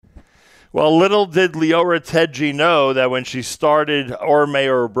Well, little did Liora Tedgi know that when she started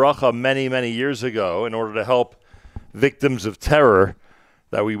Meir Bracha many, many years ago in order to help victims of terror,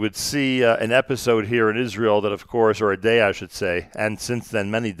 that we would see an episode here in Israel that, of course, or a day, I should say, and since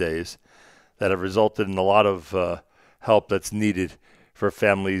then many days, that have resulted in a lot of help that's needed for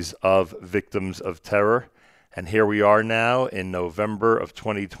families of victims of terror. And here we are now in November of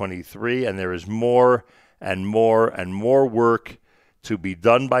 2023, and there is more and more and more work to be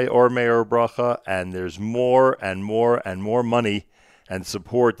done by Meir Bracha, and there's more and more and more money and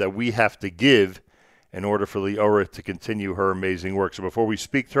support that we have to give in order for Liora to continue her amazing work. So before we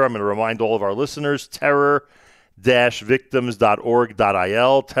speak to her, I'm going to remind all of our listeners,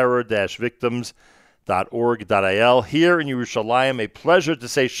 terror-victims.org.il, terror-victims.org.il. Here in Yerushalayim, a pleasure to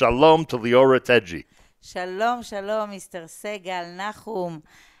say shalom to Liora Tedgi. Shalom, shalom, Mr. Segal, Nachum.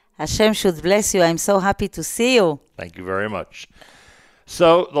 Hashem should bless you. I'm so happy to see you. Thank you very much.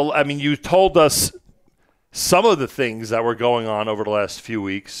 So, you told us some of the things that were going on over the last few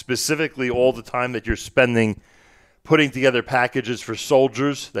weeks, specifically all the time that you're spending putting together packages for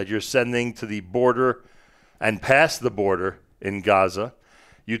soldiers that you're sending to the border and past the border in Gaza.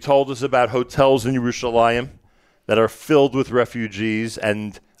 You told us about hotels in Yerushalayim that are filled with refugees,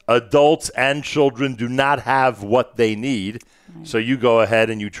 and adults and children do not have what they need. Right. So you go ahead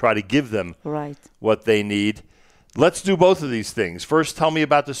and you try to give them what they need. Let's do both of these things. First, tell me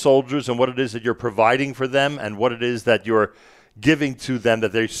about the soldiers and what it is that you're providing for them and what it is that you're giving to them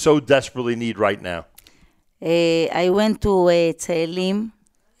that they so desperately need right now. I went to Tzelim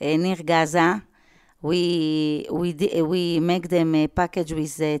near Gaza. We make them a package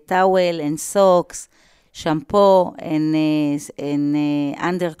with towel and socks, shampoo and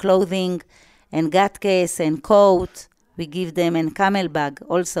underclothing and gatkes and coat. We give them a camel bag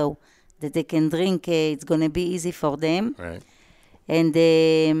also, that they can drink. It's going to be easy for them. Right. And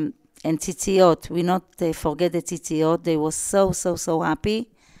tzitziot. We not forget the tzitziot. They were so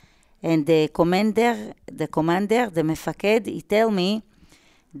happy. And the commander, the mefaked, he tell me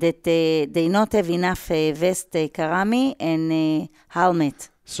that they not have enough vest, karami, and helmet.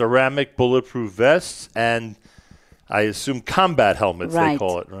 Ceramic bulletproof vests and I assume combat helmets, right. They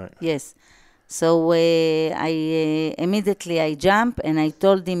call it. Right. Yes. So I immediately jump and I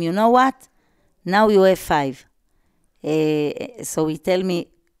told him, you know what? Now you have 5. So he tell me,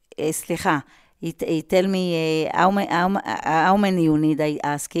 he tell me how many you need. I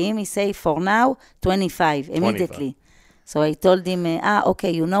ask him. He say for now 25 immediately. 25. So I told him,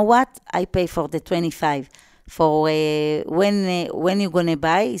 okay, you know what? I pay for the 25. For when you gonna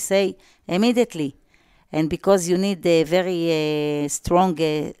buy? He say immediately, and because you need a very strong.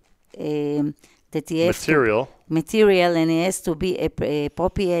 That he material, and it has to be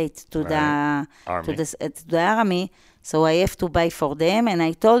appropriate to the army. So I have to buy for them, and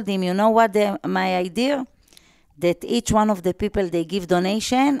I told him, you know what, my idea, that each one of the people they give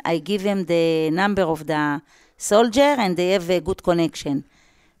donation, I give them the number of the soldier, and they have a good connection.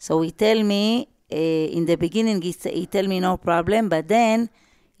 So he tell me in the beginning, he tell me no problem, but then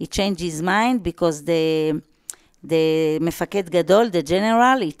he changed his mind because the Mefaked Gadol, the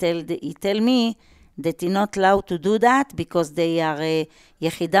general, he tell me that he's not allowed to do that because they are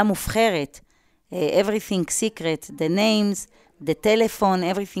יחידה מובחרת. Everything secret, the names, the telephone,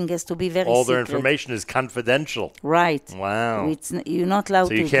 everything has to be very secret. All their information is confidential. Right. Wow. You're not allowed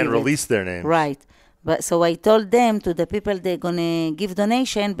to. So you can't release their names. Right. But so I told them, to the people they're going to give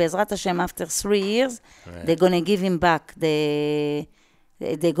donation, Bezrat Hashem, after 3 years, right. They're going to give him back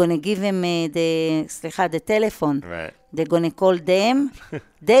they're going to give him the telephone. Right. They're going to call them.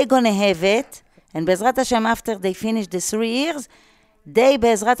 They're going to have it. And Bezrat Hashem, after they finish the 3 years, they,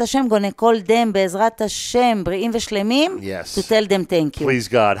 Bezrat Hashem, going to call them, Bezrat Hashem, Bri'im V'Shlemim, yes. To tell them thank you. Please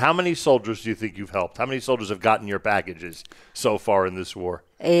God. How many soldiers do you think you've helped? How many soldiers have gotten your packages so far in this war?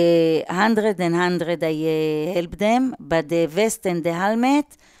 100 I help them, but the vest and the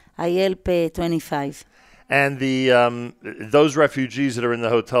helmet, I help 25. And those refugees that are in the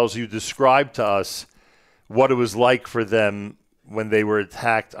hotels, you described to us what it was like for them when they were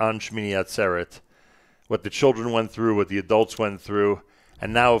attacked on Shmini Atzeret, what the children went through, what the adults went through.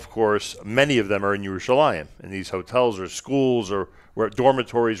 And now, of course, many of them are in Yerushalayim, in these hotels or schools or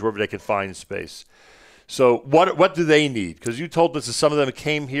dormitories, wherever they can find space. So what do they need? Because you told us that some of them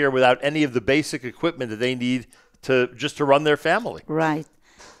came here without any of the basic equipment that they need to run their family. Right.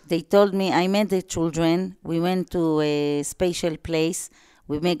 They told me, I met the children. We went to a special place.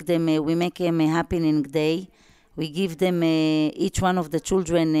 We make them a happening day. We give them each one of the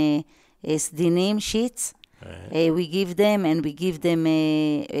children sdinim sheets. Right. We give them a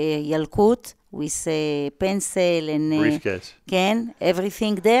Yalkut with a pencil and briefcase.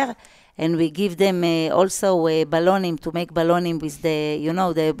 Everything there. And we give them also balloning to make balloning with the,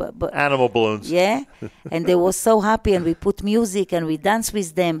 the... Animal balloons. Yeah, and they were so happy, and we put music and we dance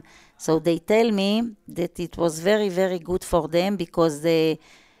with them. So they tell me that it was very, very good for them because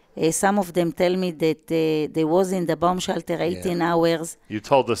some of them tell me that they was in the bomb shelter 18 hours. You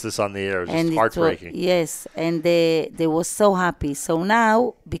told us this on the air. It's just heartbreaking. Yes, and they were so happy. So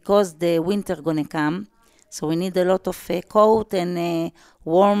now, because the winter going to come, so we need a lot of coat and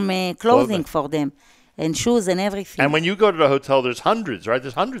warm clothing for them, and shoes and everything. And when you go to the hotel, there's hundreds, right?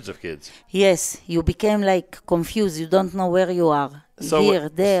 There's hundreds of kids. Yes, you became like confused. You don't know where you are. So here,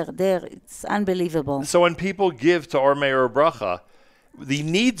 there. It's unbelievable. So when people give to our Meir or Bracha, the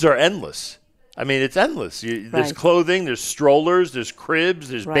needs are endless. I mean, it's endless. There's clothing, there's strollers, there's cribs,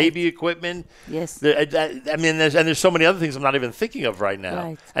 there's baby equipment. Yes. There's so many other things I'm not even thinking of right now.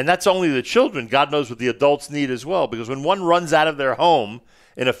 Right. And that's only the children. God knows what the adults need as well. Because when one runs out of their home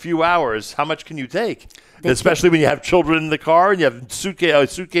in a few hours, how much can you take? Especially when you have children in the car and you have a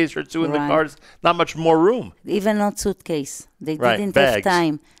suitcase or two in the car. There's not much more room. Even not suitcase. They didn't have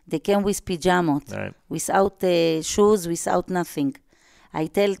time. They came with pajamas, without shoes, without nothing. I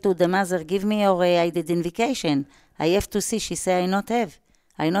tell to the mother, give me your identification. I have to see. She say, I not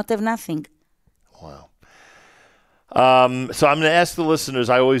have nothing. Wow. So I'm going to ask the listeners,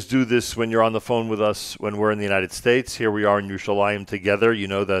 I always do this when you're on the phone with us when we're in the United States. Here we are in Yerushalayim together. You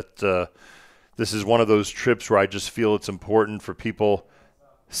know that this is one of those trips where I just feel it's important for people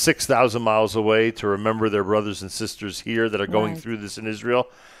 6,000 miles away to remember their brothers and sisters here that are going through this in Israel.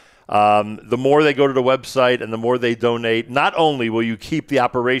 The more they go to the website and the more they donate, not only will you keep the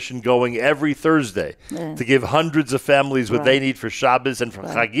operation going every Thursday to give hundreds of families what they need for Shabbos and for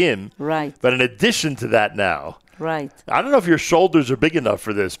Chagim, but in addition to that now, I don't know if your shoulders are big enough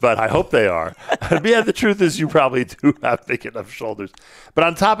for this, but I hope they are. Yeah, the truth is you probably do have big enough shoulders. But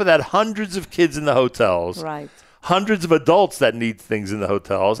on top of that, hundreds of kids in the hotels, hundreds of adults that need things in the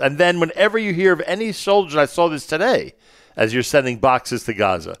hotels, and then whenever you hear of any soldier, I saw this today, as you're sending boxes to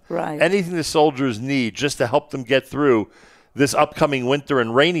Gaza. Anything the soldiers need just to help them get through this upcoming winter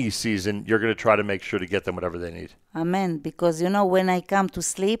and rainy season, you're going to try to make sure to get them whatever they need. Amen. Because, when I come to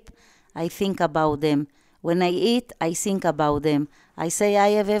sleep, I think about them. When I eat, I think about them. I say I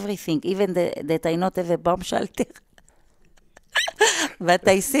have everything, even that I not have a bomb shelter. But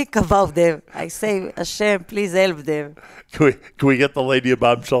I think about them. I say, Hashem, please help them. Can we get the lady a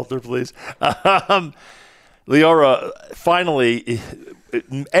bomb shelter, please? Liora, finally,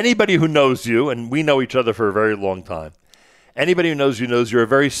 anybody who knows you, and we know each other for a very long time, anybody who knows you knows you're a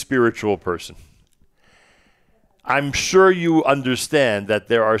very spiritual person. I'm sure you understand that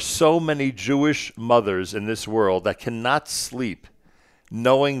there are so many Jewish mothers in this world that cannot sleep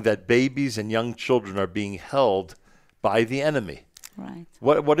knowing that babies and young children are being held by the enemy.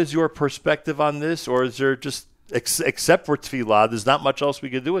 What is your perspective on this? Or is there just, except for tefillah, there's not much else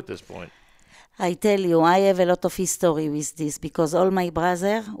we could do at this point? I tell you, I have a lot of history with this because all my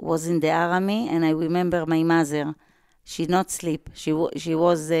brother was in the army, and I remember my mother. She not sleep. She's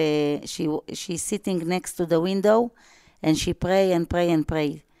sitting next to the window, and she pray and pray and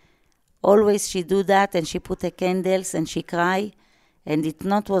pray. Always she do that, and she put the candles and she cry. And it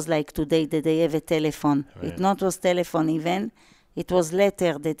not was like today that they have a telephone. It not was telephone even. It was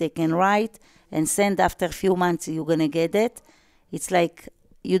letter that they can write and send after a few months. You're gonna get it. It's like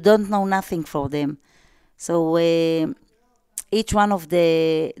you don't know nothing for them. So each one of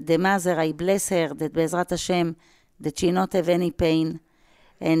the mother, I bless her that Bezrat Hashem, that she not have any pain.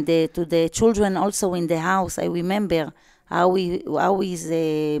 And to the children also in the house, I remember how is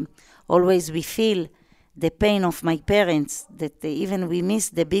always we feel the pain of my parents, that even we miss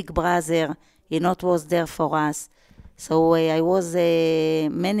the big brother, he not was there for us. So I was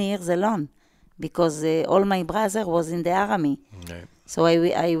many years alone because all my brother was in the army. So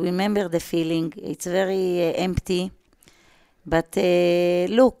I remember the feeling. It's very empty. But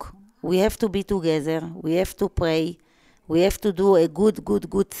look, we have to be together. We have to pray. We have to do a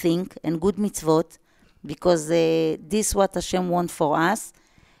good thing and good mitzvot because this is what Hashem wants for us,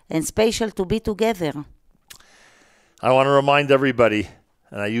 and special to be together. I want to remind everybody,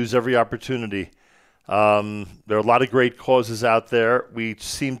 and I use every opportunity, there are a lot of great causes out there. We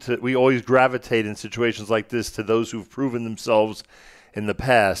always gravitate in situations like this to those who've proven themselves in the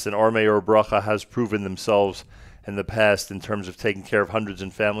past, and our Meir Bracha has proven themselves in the past in terms of taking care of hundreds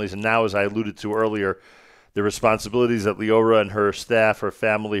and families. And now, as I alluded to earlier, the responsibilities that Liora and her staff, her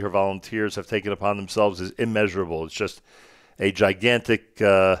family, her volunteers have taken upon themselves is immeasurable. It's just a gigantic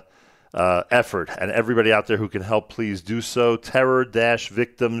effort, and everybody out there who can help, please do so.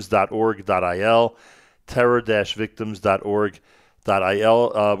 Terror-victims.org.il, terror-victims.org.il.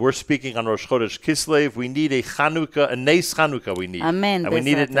 We're speaking on Rosh Chodesh Kislev. We need a Chanukah, a Nes Chanukah we need. Amen. And we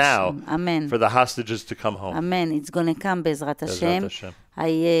need it now Amen. for the hostages to come home. Amen. It's going to come, Bezrat Hashem. Hashem.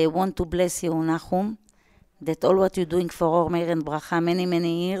 I want to bless you, Nachum, that all what you're doing for Or, Meir, and Bracha many,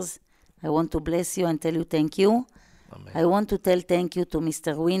 many years, I want to bless you and tell you thank you. Amen. I want to tell thank you to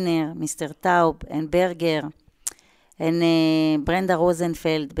Mr. Wiener, Mr. Taub, and Berger, and Brenda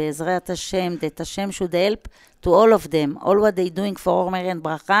Rosenfeld, Bezrat Hashem, that Hashem should help to all of them. All what they're doing for Or, Meir, and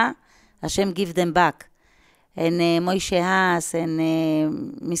Bracha, Hashem give them back. And Moshe Haas, and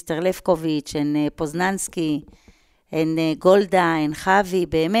Mr. Lefkovich, and Poznansky, and Golda, and Chavi,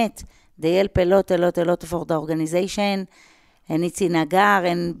 באמת, they help a lot for the organization, and it's in Agar,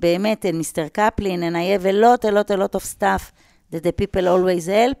 and באמת, and Mr. Kaplan, and I have a lot of stuff that the people always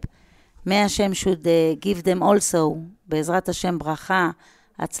help. May Hashem should give them also, בעזרת Hashem, bracha,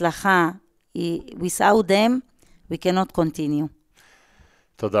 הצלחה. Without them, we cannot continue.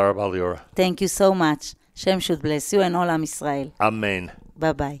 Toda Rabba Liora. Thank you so much. Hashem should bless you and all Am Israel. Amen.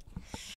 Bye-bye.